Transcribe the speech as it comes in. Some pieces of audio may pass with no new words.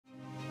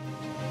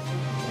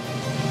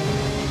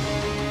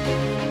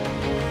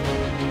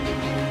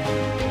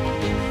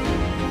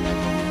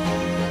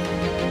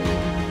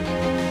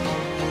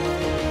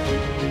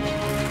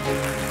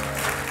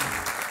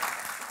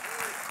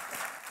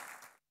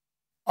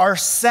Are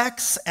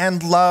sex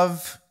and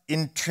love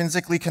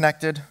intrinsically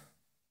connected?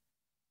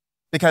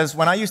 Because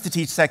when I used to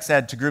teach sex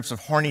ed to groups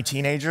of horny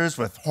teenagers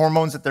with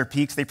hormones at their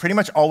peaks, they pretty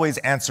much always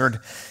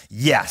answered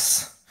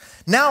yes.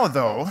 Now,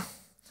 though,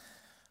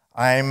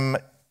 I'm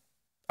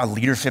a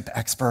leadership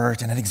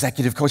expert and an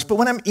executive coach, but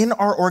when I'm in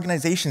our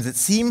organizations, it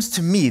seems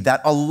to me that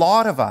a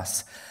lot of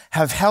us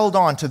have held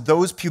on to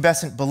those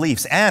pubescent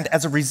beliefs, and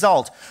as a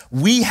result,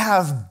 we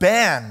have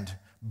banned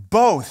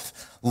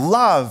both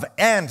love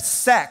and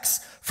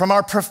sex from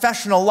our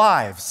professional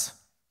lives.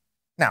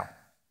 Now,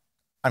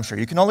 I'm sure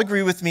you can all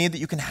agree with me that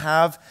you can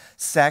have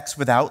sex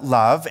without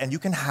love, and you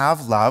can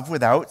have love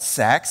without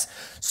sex.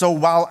 So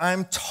while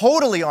I'm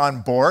totally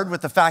on board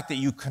with the fact that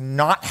you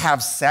cannot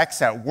have sex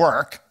at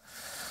work,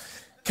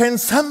 can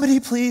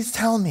somebody please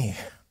tell me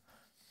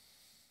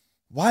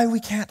why we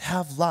can't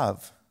have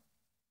love?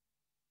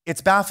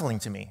 It's baffling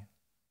to me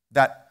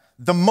that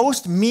the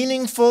most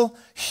meaningful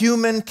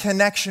human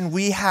connection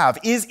we have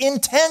is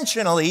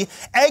intentionally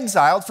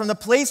exiled from the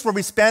place where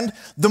we spend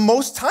the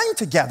most time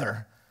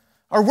together,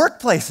 our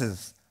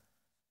workplaces.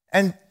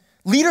 And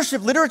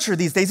leadership literature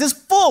these days is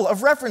full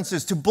of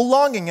references to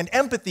belonging and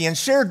empathy and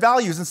shared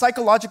values and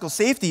psychological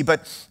safety,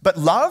 but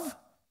love,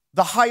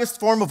 the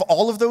highest form of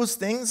all of those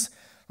things,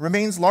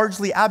 remains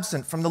largely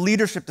absent from the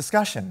leadership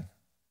discussion.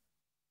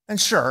 And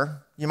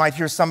sure, you might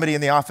hear somebody in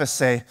the office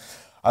say,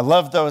 "I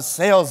love those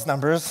sales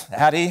numbers,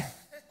 Addie."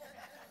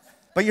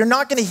 But you're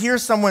not going to hear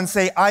someone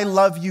say, "I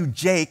love you,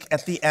 Jake,"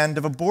 at the end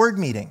of a board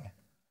meeting.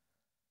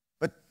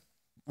 But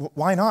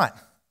why not?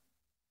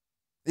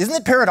 Isn't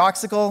it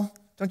paradoxical,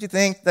 don't you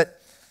think, that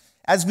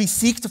as we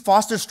seek to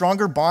foster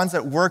stronger bonds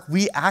at work,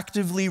 we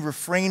actively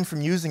refrain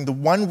from using the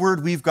one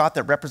word we've got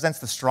that represents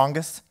the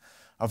strongest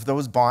of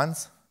those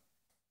bonds?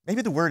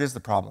 Maybe the word is the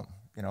problem.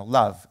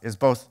 Love is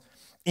both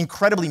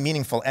incredibly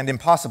meaningful and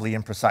impossibly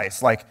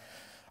imprecise. Like,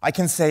 I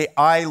can say,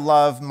 "I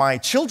love my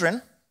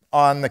children"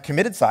 on the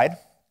committed side,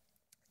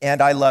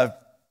 and "I love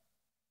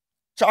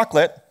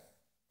chocolate"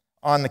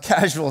 on the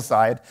casual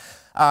side.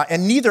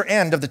 And neither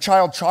end of the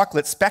child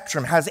chocolate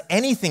spectrum has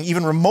anything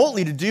even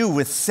remotely to do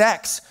with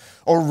sex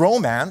or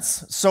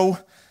romance. So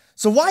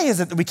why is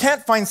it that we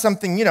can't find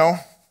something,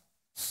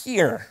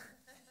 here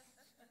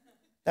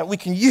that we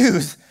can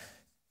use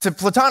to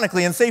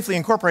platonically and safely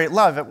incorporate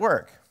love at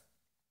work?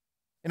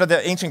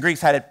 The ancient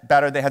Greeks had it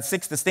better. They had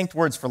 6 distinct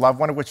words for love,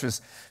 one of which was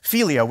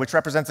philia, which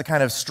represents a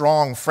kind of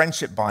strong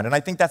friendship bond. And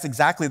I think that's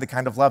exactly the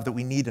kind of love that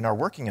we need in our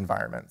working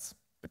environments.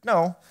 But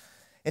no,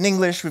 in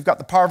English, we've got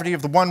the poverty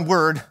of the one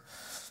word,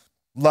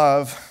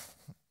 love.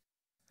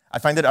 I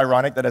find it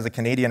ironic that as a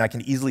Canadian, I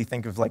can easily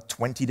think of like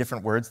 20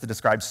 different words to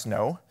describe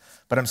snow,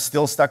 but I'm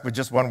still stuck with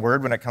just one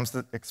word when it comes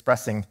to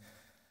expressing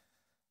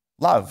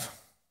love.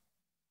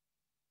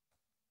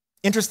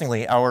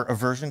 Interestingly, our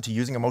aversion to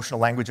using emotional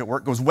language at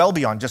work goes well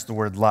beyond just the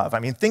word love. I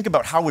mean, think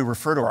about how we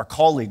refer to our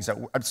colleagues,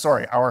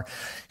 our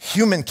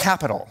human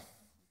capital.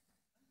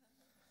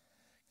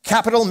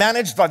 Capital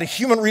managed by the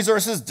Human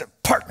Resources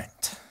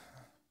Department.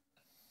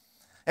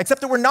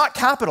 Except that we're not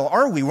capital,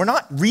 are we? We're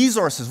not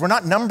resources. We're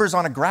not numbers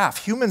on a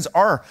graph. Humans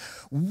are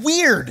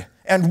weird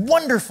and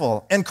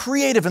wonderful and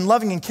creative and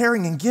loving and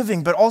caring and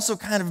giving, but also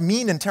kind of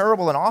mean and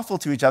terrible and awful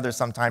to each other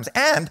sometimes.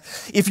 And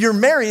if you're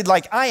married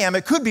like I am,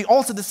 it could be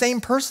all to the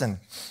same person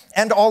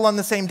and all on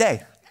the same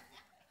day.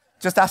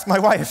 Just ask my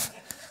wife.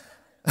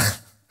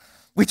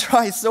 We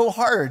try so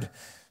hard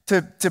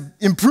to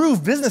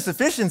improve business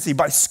efficiency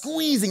by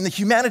squeezing the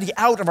humanity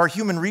out of our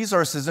human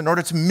resources in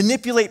order to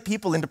manipulate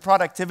people into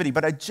productivity.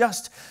 But I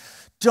just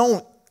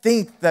don't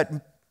think that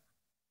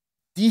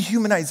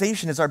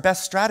dehumanization is our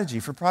best strategy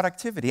for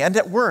productivity. And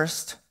at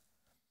worst,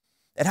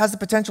 it has the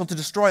potential to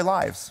destroy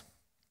lives.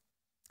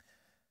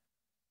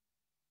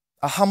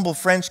 A humble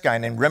French guy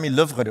named Rémi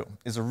Levredou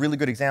is a really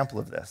good example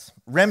of this.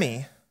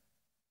 Rémi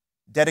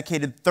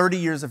dedicated 30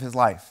 years of his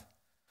life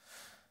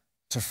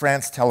to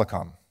France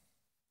Telecom.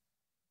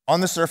 On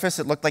the surface,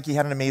 it looked like he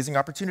had an amazing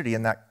opportunity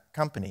in that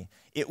company.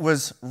 It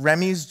was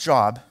Rémi's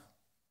job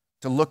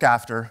to look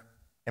after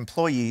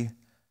employee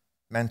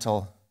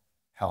mental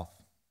health.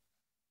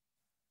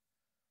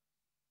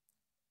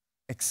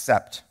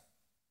 Except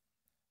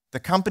the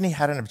company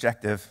had an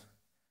objective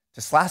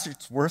to slash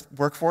its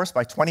workforce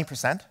by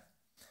 20%.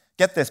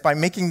 Get this, by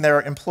making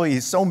their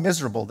employees so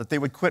miserable that they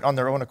would quit on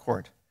their own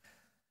accord.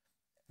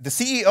 The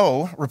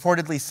CEO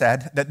reportedly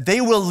said that they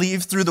will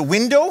leave through the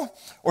window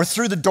or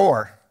through the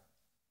door.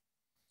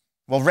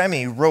 Well,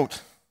 Rémi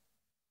wrote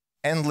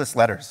endless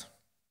letters,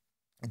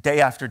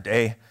 day after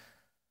day,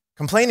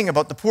 complaining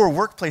about the poor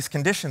workplace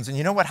conditions. And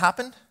you know what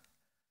happened?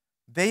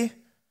 They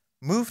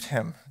moved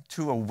him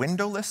to a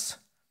windowless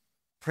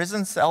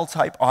prison cell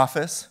type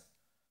office,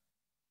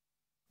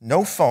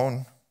 no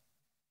phone,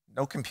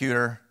 no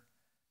computer,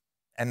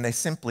 and they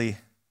simply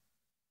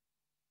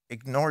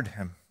ignored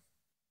him.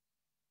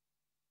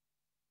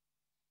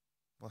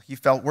 Well, he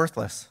felt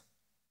worthless,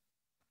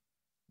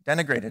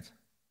 denigrated,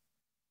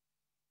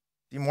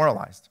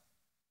 demoralized.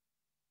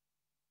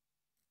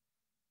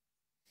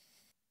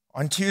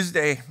 On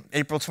Tuesday,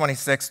 April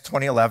 26,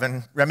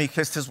 2011, Remy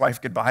kissed his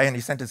wife goodbye and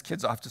he sent his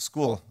kids off to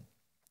school.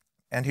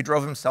 And he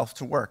drove himself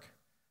to work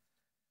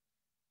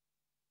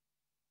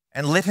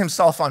and lit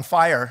himself on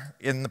fire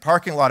in the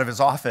parking lot of his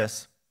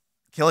office,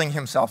 killing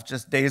himself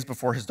just days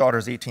before his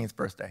daughter's 18th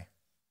birthday.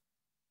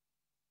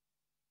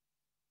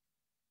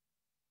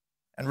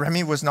 And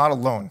Remy was not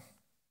alone.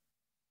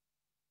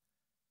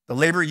 The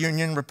labor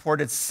union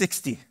reported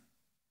 60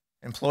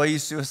 employee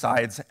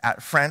suicides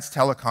at France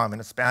Telecom in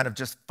a span of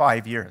just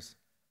 5 years.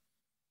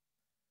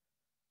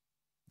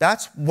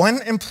 That's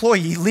one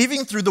employee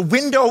leaving through the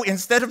window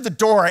instead of the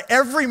door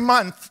every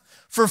month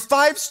for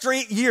 5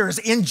 straight years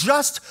in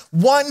just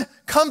one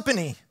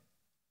company.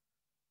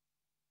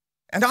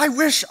 And I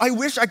wish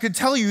I could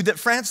tell you that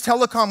France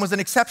Telecom was an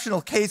exceptional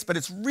case, but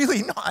it's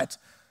really not.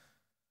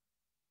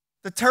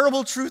 The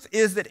terrible truth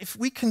is that if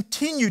we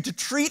continue to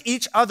treat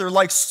each other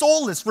like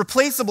soulless,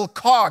 replaceable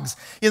cogs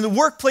in the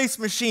workplace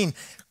machine,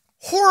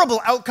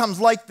 horrible outcomes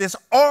like this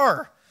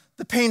are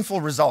the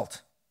painful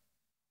result.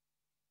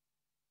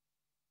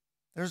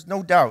 There's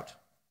no doubt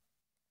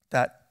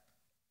that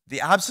the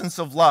absence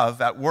of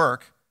love at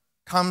work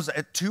comes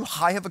at too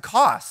high of a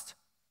cost.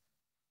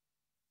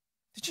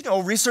 Did you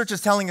know research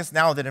is telling us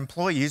now that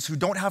employees who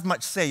don't have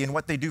much say in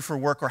what they do for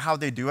work or how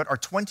they do it are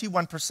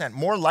 21%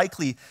 more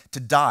likely to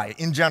die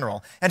in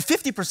general, and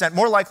 50%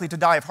 more likely to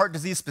die of heart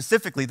disease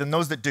specifically than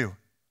those that do?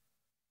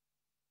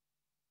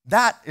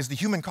 That is the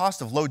human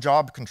cost of low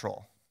job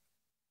control.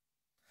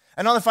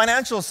 And on the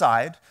financial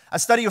side, a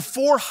study of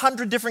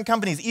 400 different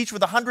companies, each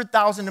with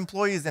 100,000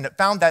 employees in it,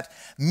 found that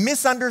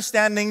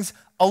misunderstandings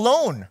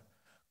alone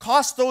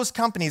cost those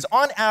companies,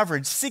 on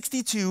average,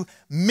 $62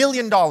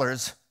 million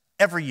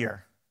every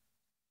year.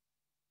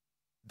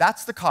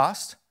 That's the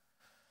cost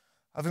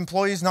of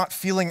employees not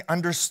feeling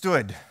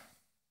understood.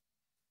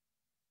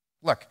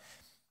 Look,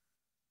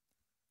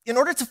 in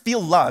order to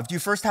feel loved, you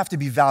first have to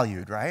be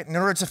valued, right? In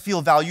order to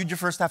feel valued, you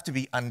first have to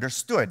be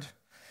understood.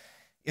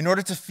 In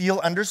order to feel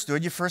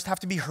understood, you first have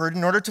to be heard.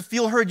 In order to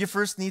feel heard, you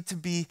first need to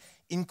be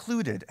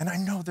included. And I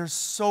know there's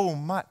so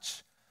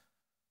much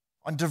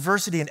on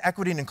diversity and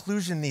equity and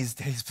inclusion these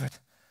days,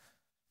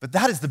 but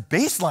that is the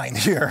baseline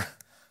here,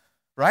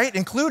 right?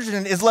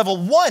 Inclusion is level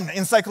 1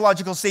 in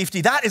psychological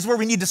safety. That is where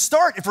we need to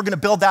start if we're going to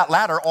build that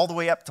ladder all the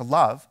way up to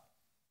love.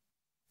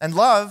 And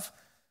love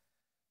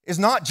is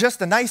not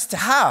just a nice to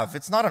have.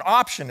 It's not an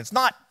option. It's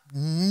not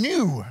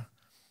new.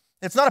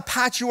 It's not a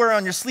patch you wear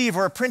on your sleeve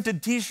or a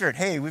printed t-shirt.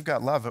 Hey, we've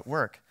got love at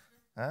work.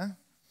 Huh?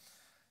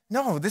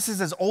 No, this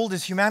is as old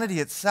as humanity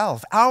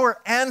itself. Our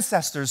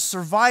ancestors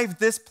survived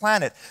this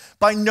planet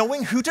by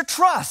knowing who to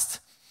trust,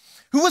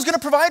 who was going to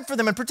provide for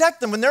them and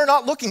protect them when they're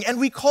not looking. And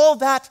we call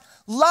that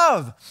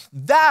love.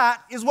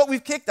 That is what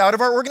we've kicked out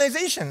of our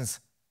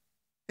organizations.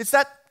 It's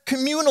that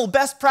communal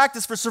best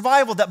practice for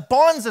survival that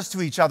bonds us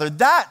to each other.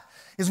 That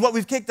is what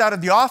we've kicked out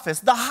of the office,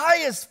 the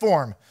highest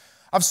form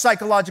of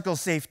psychological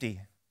safety.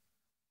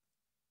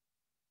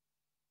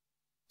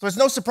 So it's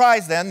no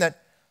surprise then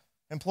that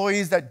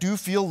employees that do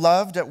feel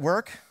loved at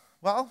work,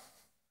 well,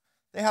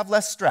 they have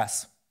less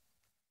stress.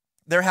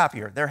 They're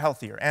happier, they're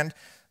healthier, and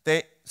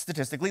they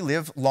statistically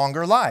live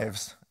longer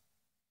lives.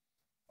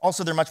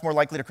 Also, they're much more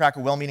likely to crack a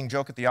well-meaning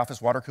joke at the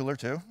office water cooler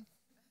too.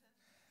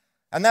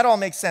 And that all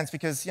makes sense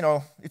because,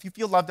 if you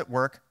feel loved at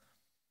work,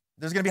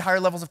 there's going to be higher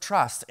levels of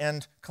trust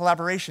and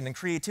collaboration and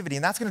creativity,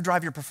 and that's going to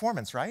drive your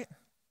performance, right?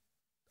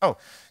 Oh,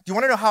 do you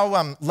want to know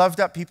how loved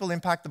up people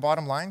impact the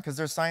bottom line? Because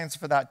there's science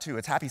for that too.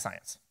 It's happy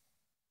science.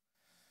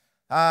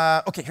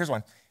 Okay, here's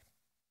one.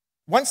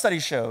 One study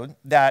showed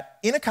that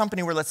in a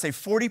company where, let's say,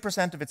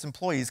 40% of its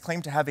employees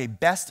claim to have a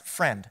best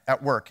friend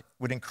at work,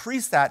 would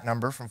increase that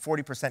number from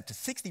 40% to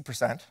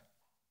 60%,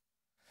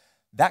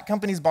 that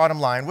company's bottom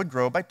line would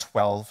grow by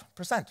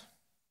 12%.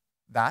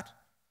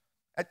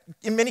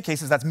 In many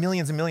cases, that's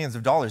millions and millions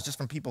of dollars just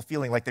from people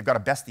feeling like they've got a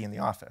bestie in the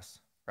office,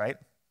 right?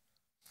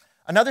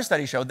 Another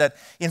study showed that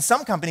in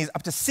some companies,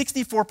 up to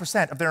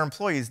 64% of their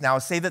employees now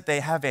say that they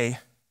have a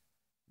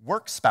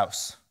work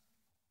spouse.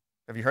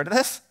 Have you heard of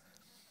this?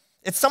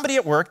 It's somebody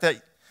at work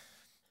that,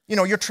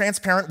 you're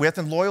transparent with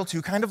and loyal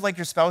to, kind of like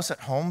your spouse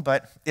at home,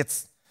 but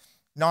it's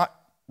not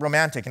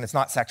romantic and it's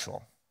not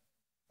sexual.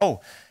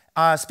 Oh,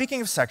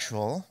 speaking of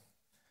sexual,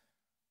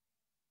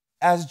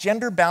 as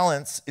gender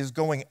balance is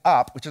going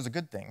up, which is a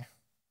good thing,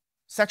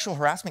 sexual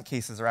harassment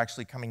cases are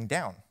actually coming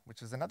down,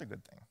 which is another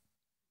good thing.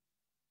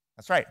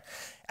 That's right.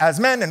 As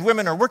men and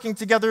women are working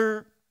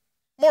together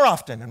more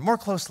often and more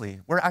closely,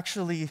 we're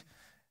actually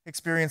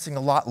experiencing a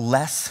lot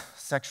less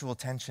sexual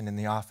tension in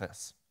the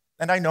office.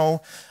 And I know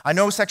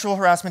sexual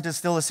harassment is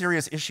still a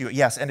serious issue,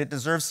 yes, and it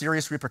deserves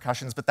serious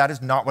repercussions, but that is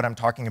not what I'm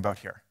talking about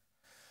here.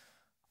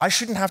 I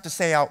shouldn't have to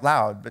say out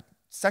loud, but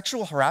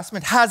sexual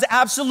harassment has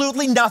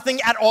absolutely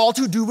nothing at all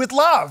to do with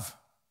love.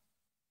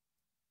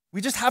 We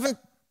just haven't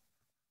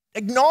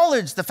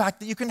acknowledged the fact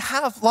that you can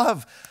have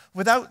love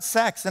without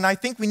sex, and I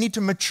think we need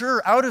to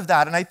mature out of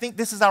that, and I think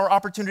this is our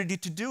opportunity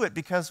to do it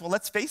because, well,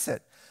 let's face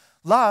it,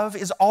 love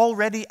is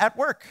already at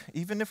work,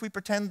 even if we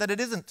pretend that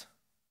it isn't.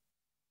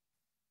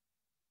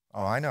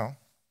 Oh, I know.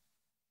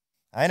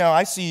 I know,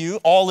 I see you.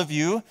 All of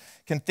you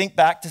can think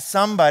back to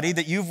somebody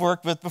that you've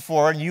worked with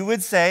before, and you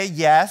would say,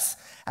 yes,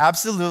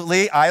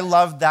 absolutely, I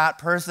love that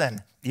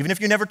person, even if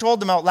you never told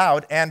them out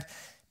loud, and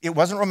it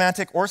wasn't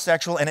romantic or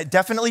sexual, and it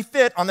definitely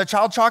fit on the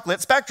child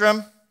chocolate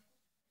spectrum.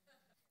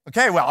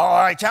 Okay, well,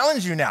 I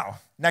challenge you now.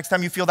 Next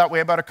time you feel that way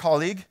about a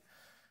colleague,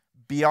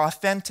 be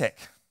authentic.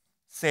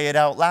 Say it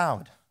out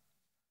loud.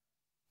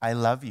 I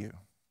love you.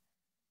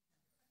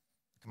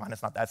 Come on,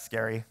 it's not that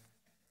scary.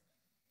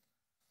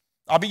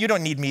 But you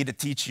don't need me to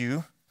teach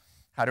you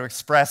how to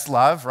express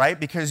love, right?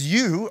 Because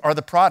you are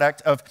the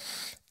product of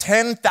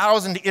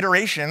 10,000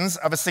 iterations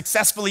of a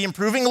successfully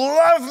improving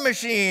love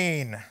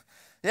machine.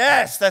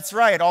 Yes, that's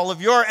right. All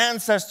of your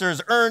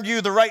ancestors earned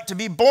you the right to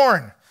be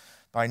born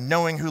by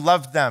knowing who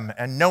loved them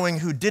and knowing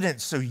who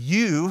didn't. So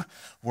you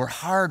were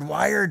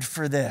hardwired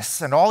for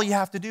this. And all you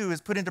have to do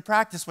is put into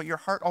practice what your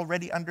heart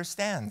already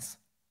understands.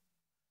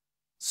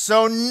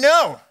 So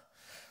no,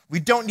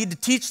 we don't need to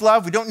teach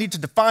love. We don't need to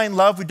define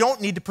love. We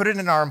don't need to put it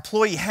in our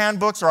employee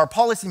handbooks or our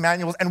policy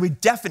manuals. And we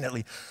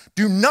definitely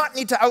do not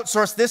need to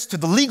outsource this to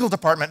the legal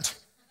department.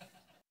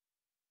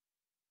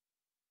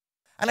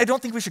 And I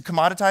don't think we should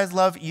commoditize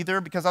love either,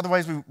 because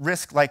otherwise we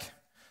risk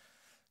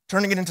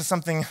turning it into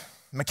something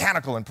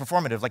mechanical and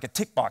performative, like a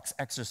tick box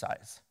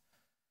exercise.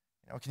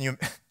 Can you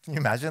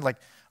imagine,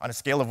 on a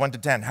scale of 1 to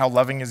 10, how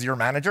loving is your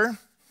manager?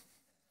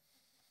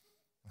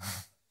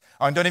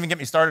 Oh, and don't even get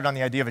me started on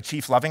the idea of a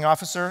chief loving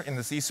officer in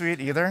the C-suite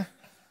either.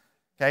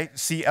 Okay,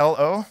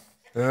 CLO.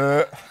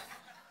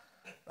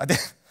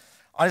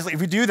 Honestly, if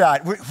we do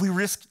that, we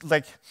risk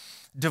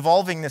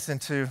devolving this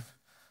into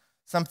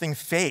something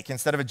fake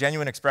instead of a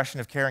genuine expression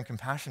of care and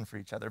compassion for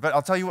each other. But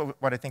I'll tell you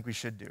what I think we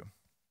should do.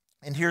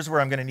 And here's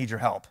where I'm going to need your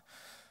help.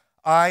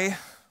 I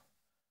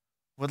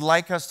would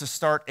like us to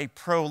start a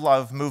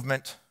pro-love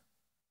movement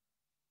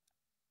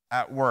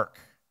at work.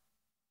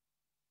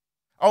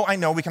 Oh, I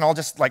know, we can all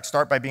just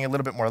start by being a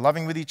little bit more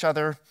loving with each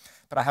other,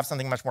 but I have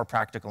something much more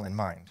practical in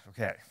mind.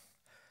 Okay.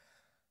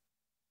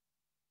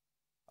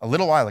 A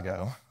little while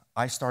ago,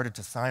 I started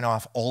to sign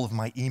off all of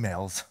my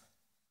emails,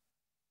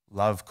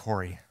 love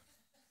Corrie.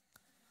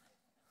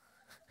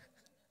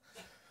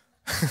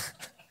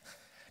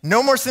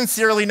 No more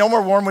sincerely, no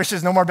more warm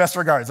wishes, no more best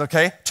regards,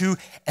 okay? To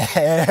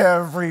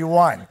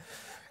everyone.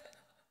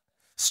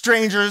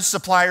 Strangers,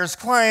 suppliers,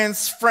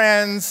 clients,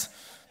 friends,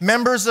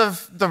 members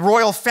of the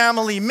royal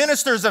family,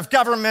 ministers of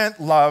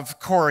government, love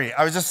Corrie.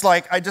 I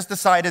just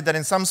decided that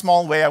in some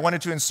small way I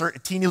wanted to insert a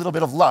teeny little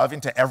bit of love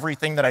into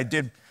everything that I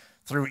did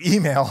through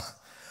email.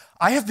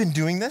 I have been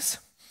doing this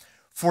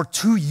for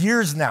 2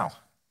 years now,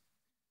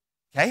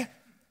 okay?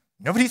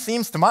 Nobody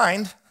seems to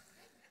mind.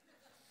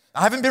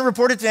 I haven't been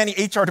reported to any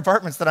HR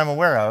departments that I'm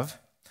aware of.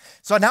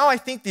 So now I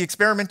think the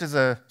experiment is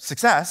a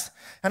success,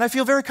 and I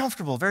feel very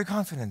comfortable, very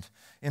confident,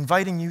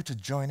 inviting you to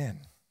join in.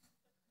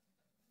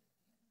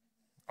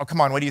 Oh,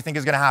 come on, what do you think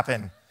is going to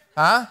happen?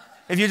 Huh?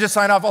 If you just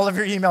sign off all of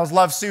your emails,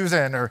 love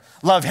Susan or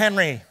love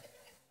Henry.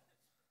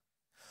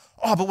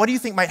 Oh, but what do you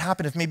think might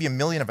happen if maybe 1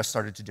 million of us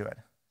started to do it?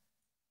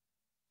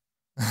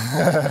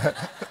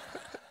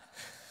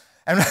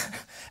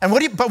 and what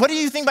do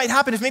you think might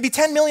happen if maybe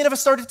 10 million of us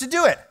started to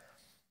do it?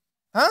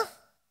 Huh?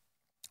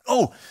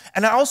 Oh,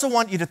 and I also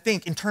want you to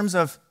think in terms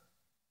of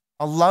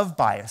a love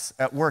bias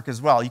at work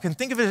as well. You can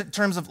think of it in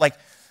terms of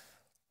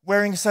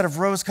wearing a set of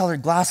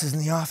rose-colored glasses in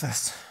the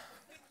office.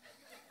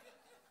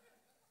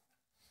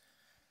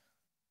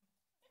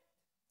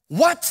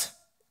 What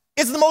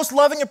is the most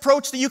loving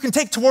approach that you can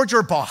take toward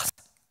your boss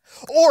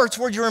or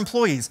toward your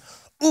employees?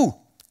 Ooh,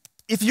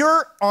 if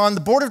you're on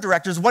the board of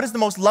directors, what is the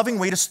most loving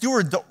way to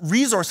steward the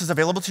resources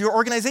available to your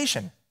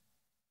organization?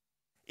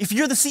 If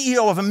you're the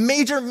CEO of a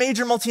major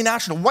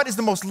multinational, what is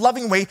the most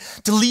loving way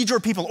to lead your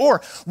people?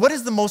 Or what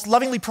is the most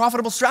lovingly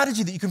profitable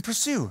strategy that you can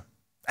pursue?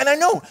 And I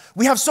know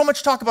we have so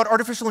much talk about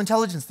artificial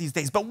intelligence these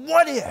days, but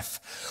what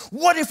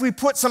if we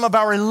put some of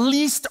our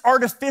least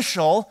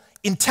artificial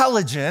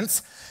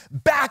intelligence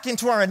back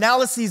into our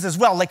analyses as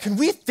well? Can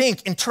we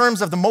think in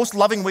terms of the most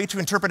loving way to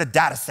interpret a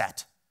data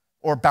set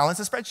or balance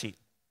a spreadsheet?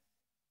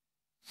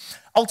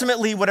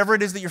 Ultimately, whatever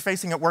it is that you're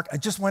facing at work, I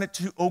just want it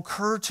to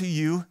occur to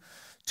you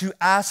to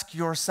ask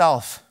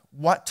yourself,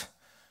 what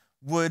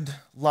would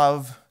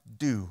love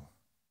do?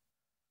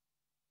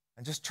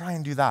 And just try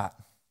and do that.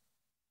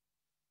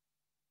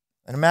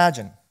 And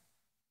imagine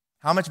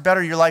how much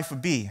better your life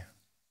would be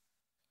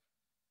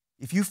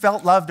if you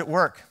felt loved at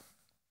work,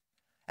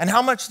 and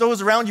how much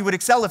those around you would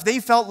excel if they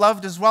felt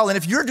loved as well. And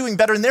if you're doing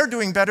better and they're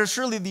doing better,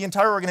 surely the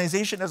entire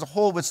organization as a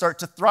whole would start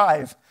to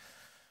thrive,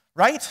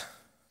 right?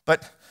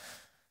 But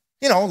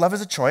love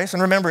is a choice.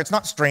 And remember, it's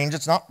not strange,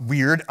 it's not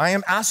weird. I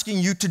am asking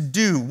you to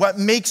do what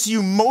makes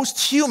you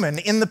most human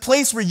in the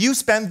place where you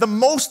spend the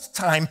most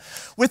time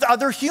with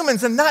other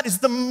humans. And that is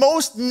the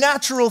most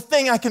natural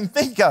thing I can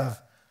think of.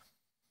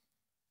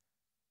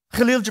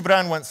 Khalil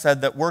Gibran once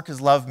said that work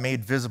is love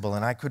made visible,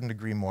 and I couldn't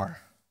agree more.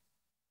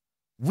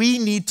 We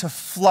need to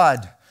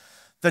flood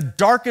the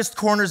darkest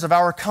corners of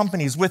our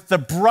companies with the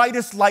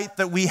brightest light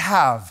that we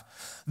have.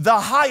 the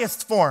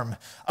highest form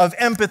of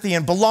empathy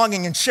and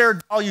belonging and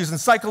shared values and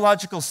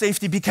psychological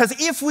safety, because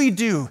if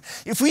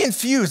we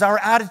infuse our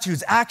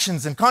attitudes,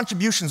 actions, and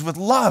contributions with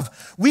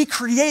love, we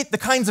create the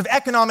kinds of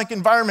economic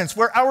environments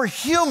where our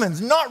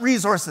humans, not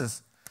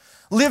resources,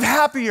 live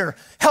happier,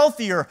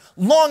 healthier,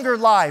 longer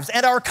lives,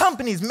 and our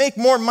companies make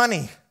more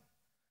money.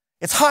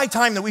 It's high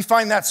time that we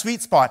find that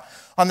sweet spot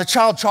on the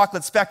child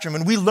chocolate spectrum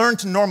and we learn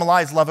to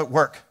normalize love at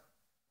work.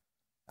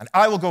 And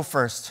I will go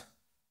first.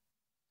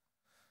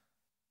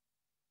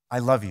 I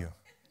love you.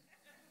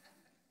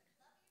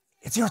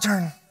 It's your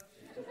turn.